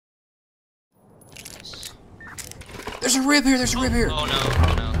There's a rib here. There's a rib here. Oh no.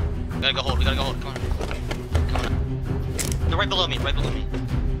 Oh no. We gotta go hold. We gotta go hold. Come on. Come on. They're right below me. Right below me.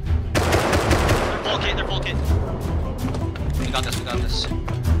 They're full kit. They're full kit. We got this. We got this.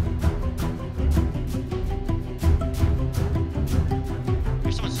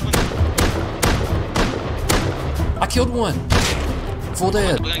 There's someone swimming. I killed one. Full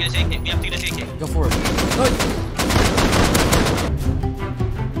dead. We gotta get his AK. We have to get his AK. Go for it. No.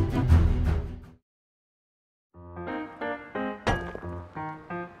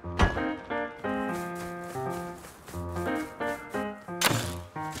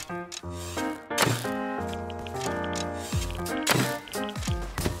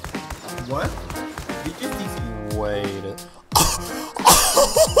 What? You just DC. Wait.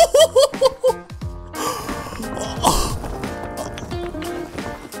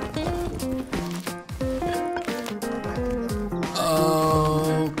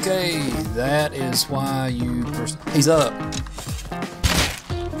 Okay, that is why you. He's up.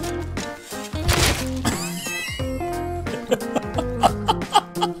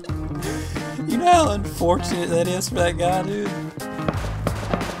 You know how unfortunate that is for that guy, dude.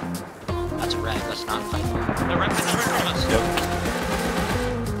 That's red. Let's not fight. They're right in front of us. Yep.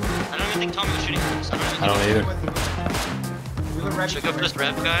 I don't even think Tommy was shooting at us. I don't either. Should we go for this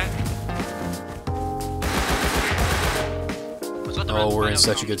rev guy? Oh, we're in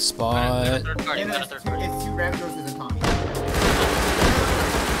such a good spot. And it's two raptors and a Tommy.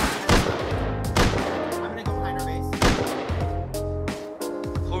 I'm gonna go behind our base.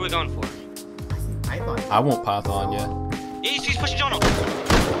 Who are we going for? Python. I want Python, yeah. He's pushing John.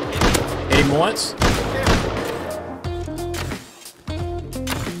 Hit him once.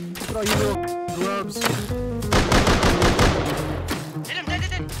 Look at all you little grubs. Hit him, hit.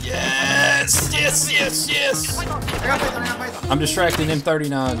 Yes, yes, yes, yes. I got Python, I got Python. I'm distracting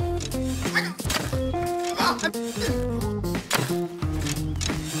M39.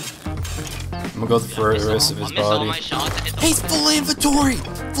 I'm gonna go for the rest of his body. He's full inventory!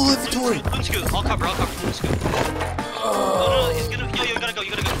 Full inventory! Boom scoot. I'll cover boom scoot. Oh no, he's gonna. Yo, you gotta go.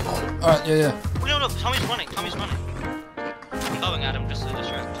 Alright, yeah. No, Tommy's running. I'm going at him just to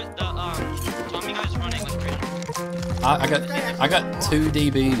distract. Tommy guy's running like crazy. I got 2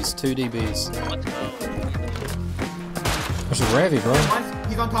 DBs. 2 DBs. Let's go. There's a Ravi, bro.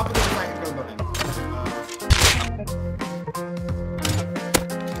 He's on top of the second building.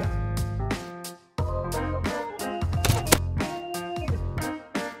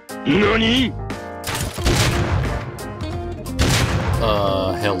 NANI?!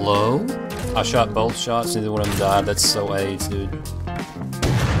 Hello? I shot both shots, neither one of them died. That's so AIDS, dude.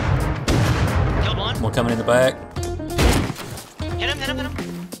 Killed one. One coming in the back. Hit him.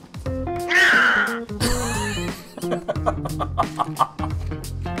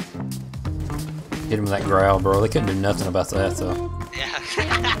 Hit him with that growl, bro. They couldn't do nothing about that, though. Yeah.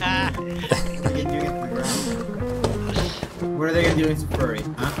 What are they gonna do in furry,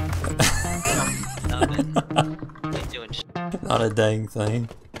 huh? Nothing. They doing shit. Not a dang thing.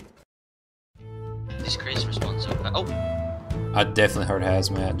 These crazy response so fast. Oh! I definitely heard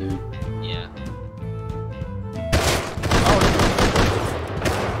hazmat, dude. Yeah.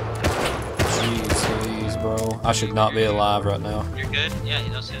 Jeez, bro. I should not be alive right now. You're good? Yeah, he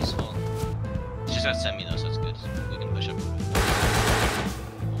does his full. He's just gotta send me though, so it's good. We can push up.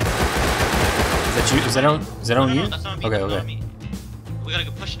 Is that you? Is that on you? No, that's not me. Okay, That's okay. not me. We gotta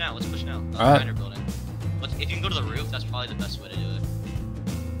go push now. Let's push now. Alright. Building. If you can go to the roof, that's probably the best way to do it.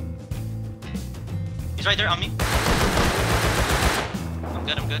 He's right there on me. I'm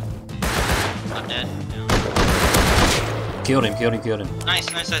good. I'm dead. Yeah. Killed him. Nice.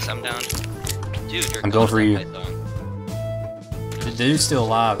 I'm down. Dude, you're I'm going for you. Python. The dude's still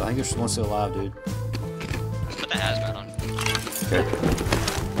alive. I think there's one still alive, dude. Put the hazmat on. Okay.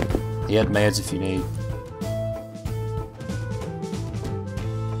 He had meds if you need.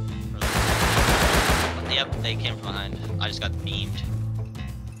 Yep, they came from behind. I just got beamed.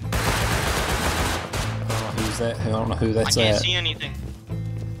 Who's that? I don't know who that's I can't at. see anything.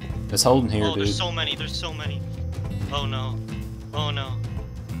 It's holding here, Oh, dude. there's so many. Oh no.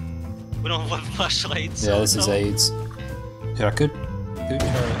 We don't have flashlights. Yeah, this is AIDS. Dude, I could try it.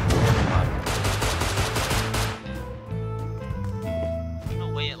 No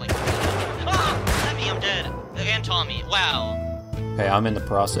way, ah! Heavy, I'm dead. And Tommy. Wow. Okay, I'm in the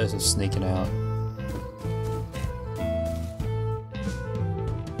process of sneaking out.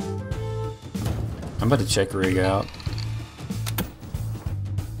 I'm about to check rig out.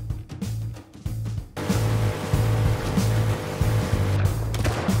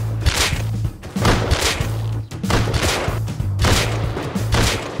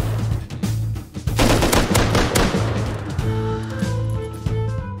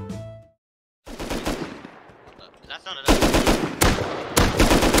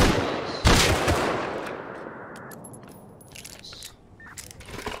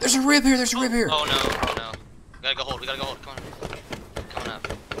 There's a rib here. There's a rib here. Oh no. Oh no. We gotta go hold. We gotta go hold. Come on. Coming up.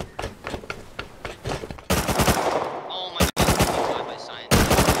 Oh my god. By science.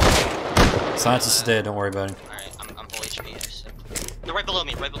 Science is dead. Don't worry about him. Alright, I'm full HP. They're right below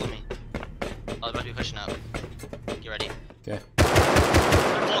me. Right below me. Oh, they're about to be pushing up. Get ready. Okay.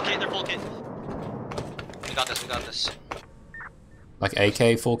 They're full kit. They're full kit. We got this. We got this. Like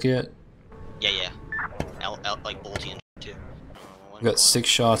AK full kit? Yeah. Like bolty and too. I've got 6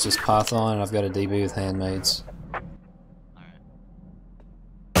 shots as Python, and I've got a DB with handmaids. Alright.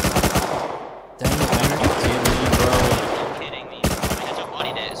 Dang it, man, are you kidding me, bro? You're kidding me. I took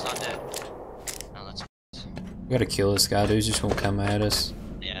body dead. It's not dead. No, that's. We gotta kill this guy, dude. He's just gonna come at us.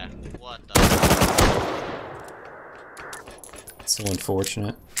 Yeah. What the? It's so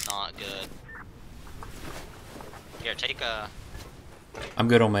unfortunate. Not good. Here, take a. I'm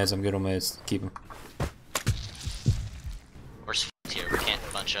good on meds. I'm good on meds. Keep him. We're f***ed here. We can't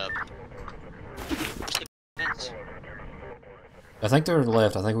bunch up. Where's the fence? I think they're to the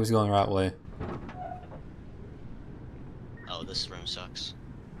left. I think we was going the right way. Oh, this room sucks.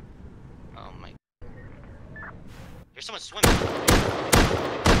 Oh my. Here's someone swimming.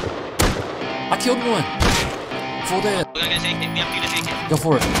 I killed one. Full dead. We gotta take it. We have to take it. Go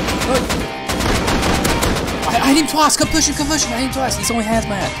for it. I hit him twice. Come push him. Come push him. I hit him twice. He's only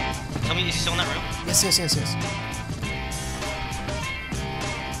hazmat. Tell me, is he still in that room? Yes.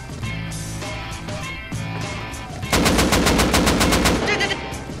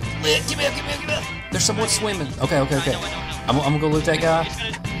 Give me up. There's someone swimming. Okay. I know. I'm gonna go loot that guy. You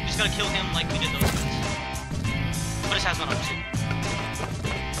just gotta kill him like we did those guys. Put his hazmat on too.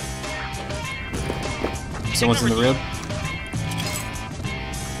 Someone's in the rib.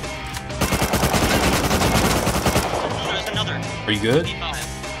 There's another. Are you good? No,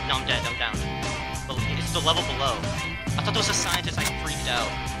 I'm dead. I'm down. But it's the level below. I thought there was a scientist. I freaked out.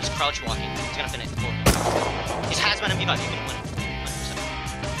 He's crouch walking. He's gonna finish. He's hazmat MP5. You're gonna win.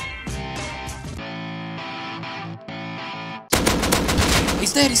 100%.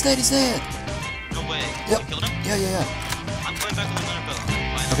 He's dead. No way. Yep. You killed him? Yeah. I'm going back with another bow.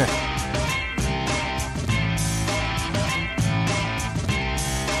 Okay.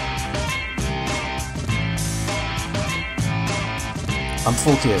 I'm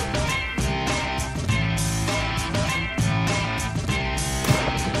full kit.